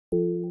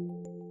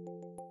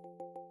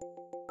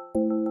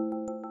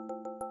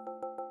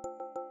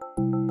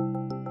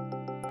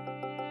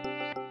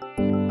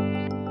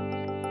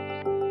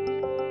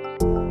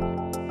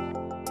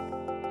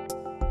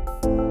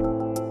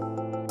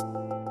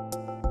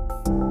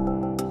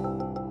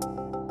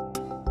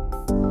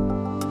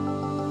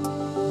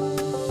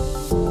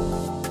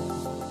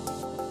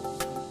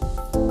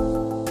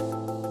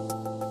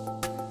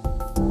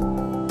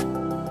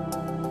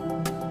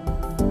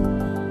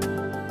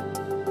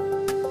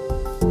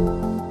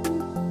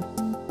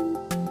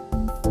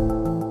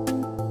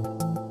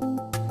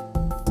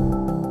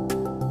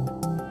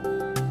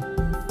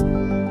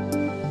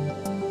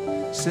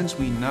Since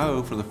we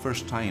now, for the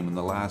first time in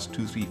the last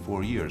 2, 3,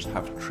 4 years,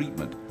 have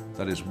treatment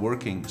that is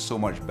working so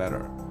much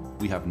better,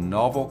 we have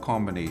novel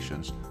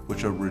combinations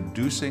which are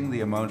reducing the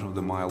amount of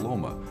the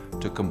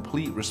myeloma to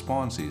complete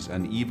responses,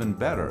 and even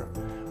better,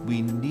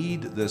 we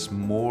need this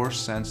more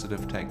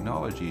sensitive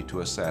technology to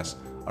assess,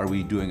 are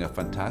we doing a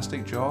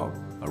fantastic job,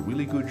 a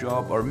really good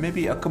job, or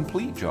maybe a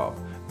complete job?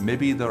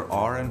 Maybe there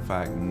are in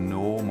fact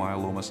no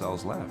myeloma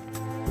cells left.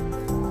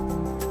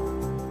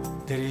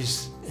 There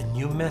is a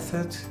new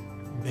method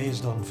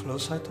based on flow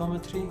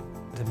cytometry.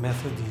 The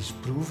method is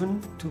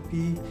proven to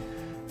be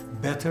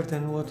better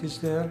than what is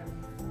there,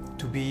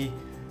 to be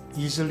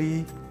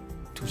easily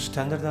to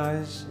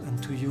standardize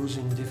and to use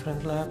in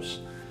different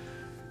labs.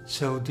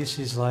 So this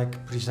is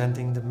like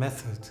presenting the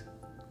method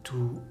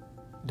to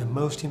the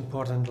most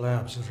important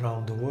labs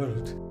around the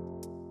world.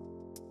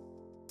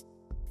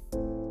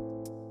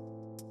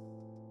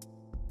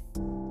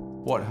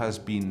 What has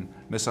been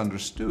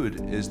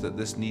misunderstood is that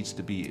this needs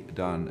to be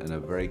done in a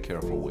very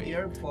careful way.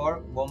 Here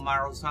for bone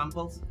marrow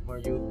samples, where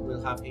you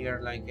will have here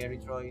like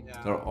erythroid.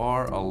 There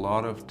are a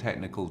lot of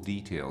technical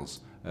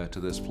details to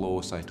this flow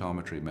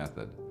cytometry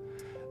method.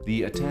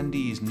 The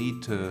attendees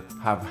need to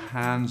have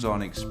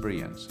hands-on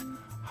experience.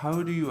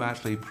 How do you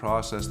actually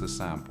process the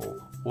sample?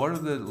 What are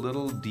the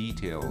little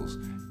details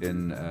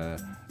in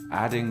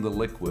adding the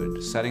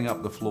liquid, setting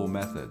up the flow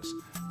methods,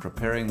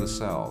 preparing the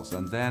cells,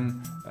 and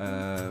then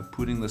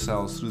putting the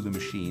cells through the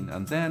machine,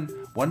 and then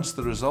once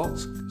the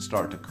results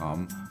start to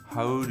come,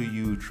 how do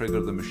you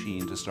trigger the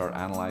machine to start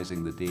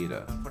analyzing the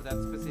data? For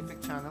that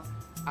specific channel,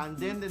 and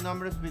then the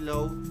numbers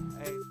below.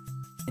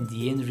 And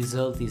the end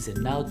result is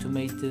an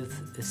automated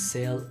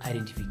cell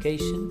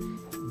identification.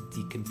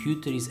 The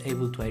computer is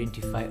able to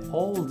identify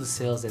all the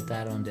cells that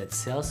are on that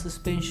cell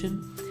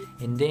suspension,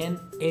 and then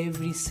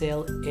every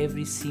cell,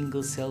 every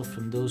single cell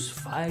from those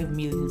 5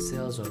 million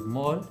cells or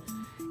more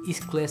is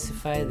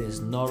classified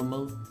as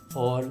normal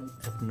or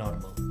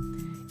abnormal.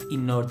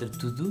 In order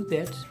to do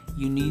that,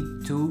 you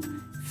need to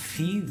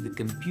feed the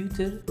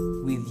computer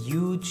with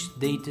huge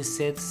data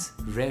sets,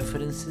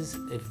 references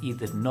of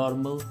either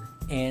normal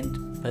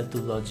and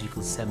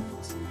pathological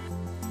samples.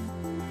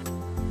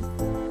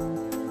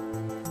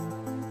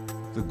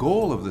 The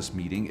goal of this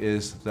meeting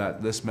is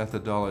that this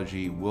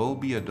methodology will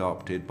be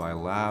adopted by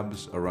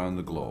labs around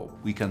the globe.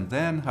 We can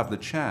then have the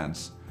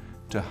chance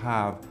to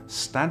have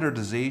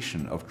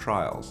standardization of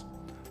trials.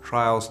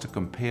 Trials to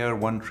compare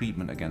one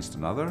treatment against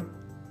another,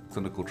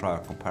 clinical trial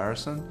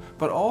comparison,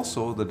 but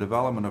also the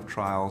development of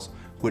trials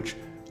which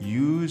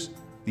use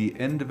the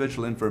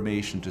individual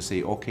information to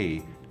say,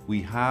 okay,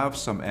 we have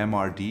some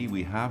MRD,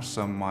 we have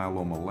some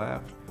myeloma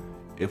left.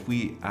 If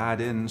we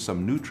add in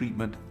some new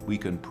treatment, we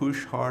can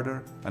push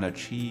harder and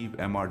achieve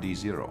MRD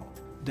 0.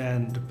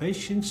 Then the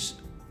patients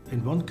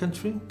in one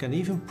country can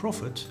even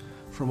profit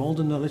from all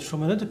the knowledge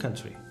from another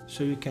country.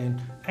 So you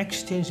can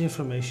exchange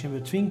information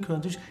between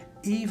countries,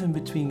 even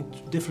between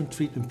different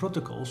treatment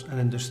protocols, and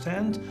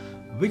understand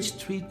which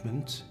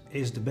treatment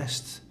is the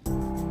best.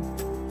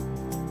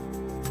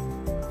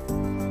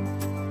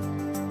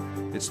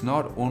 It's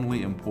not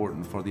only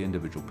important for the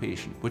individual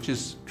patient, which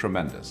is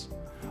tremendous,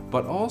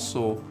 but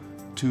also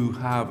to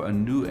have a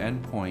new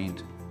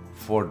endpoint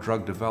for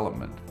drug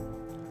development.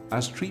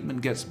 As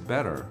treatment gets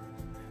better,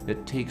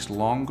 it takes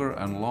longer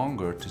and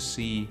longer to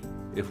see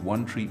if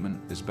one treatment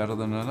is better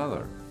than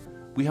another.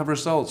 We have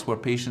results where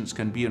patients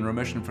can be in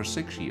remission for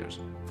 6 years,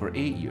 for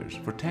 8 years,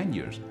 for 10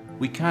 years.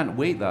 We can't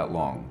wait that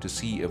long to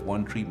see if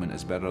one treatment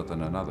is better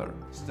than another.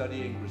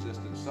 Studying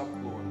resistant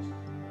subclones.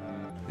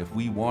 If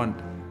we want,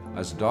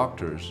 as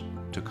doctors,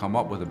 to come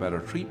up with a better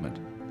treatment,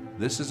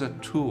 this is a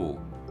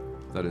tool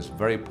that is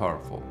very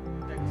powerful.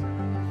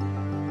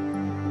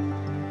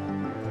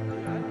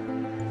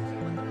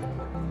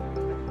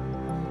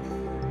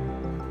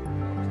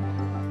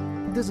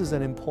 This is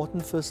an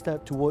important first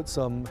step towards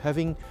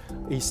having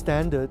a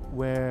standard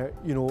where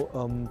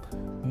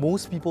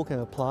most people can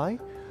apply,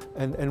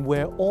 and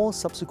where all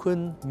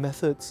subsequent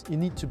methods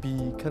need to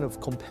be kind of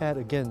compared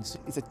against.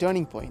 It's a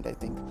turning point, I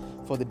think,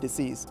 for the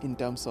disease in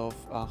terms of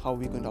how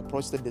we're going to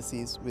approach the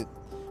disease with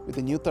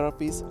the new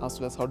therapies, as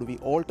well as how do we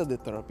alter the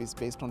therapies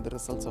based on the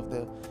results of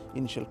the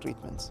initial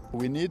treatments.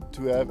 We need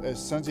to have a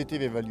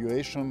sensitive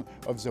evaluation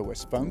of the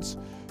response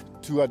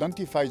to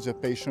identify the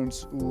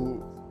patients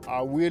who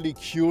are really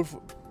cured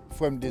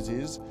from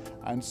disease,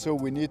 and so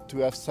we need to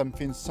have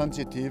something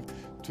sensitive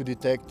to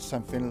detect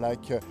something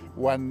like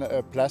 1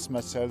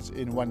 plasma cells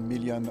in 1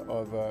 million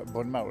of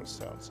bone marrow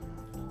cells.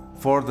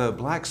 For the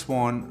Black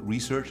Swan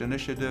Research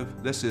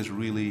Initiative, this is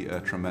really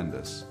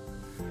tremendous.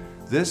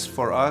 This,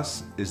 for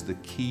us, is the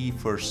key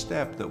first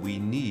step that we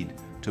need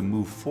to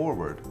move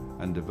forward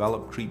and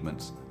develop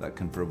treatments that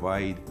can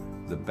provide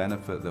the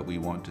benefit that we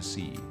want to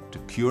see, to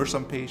cure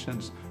some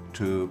patients,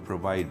 to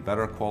provide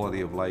better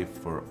quality of life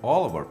for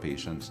all of our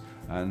patients,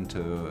 and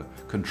to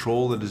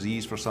control the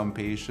disease for some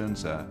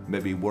patients,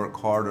 maybe work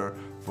harder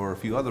for a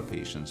few other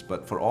patients.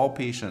 But for all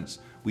patients,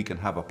 we can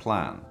have a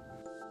plan.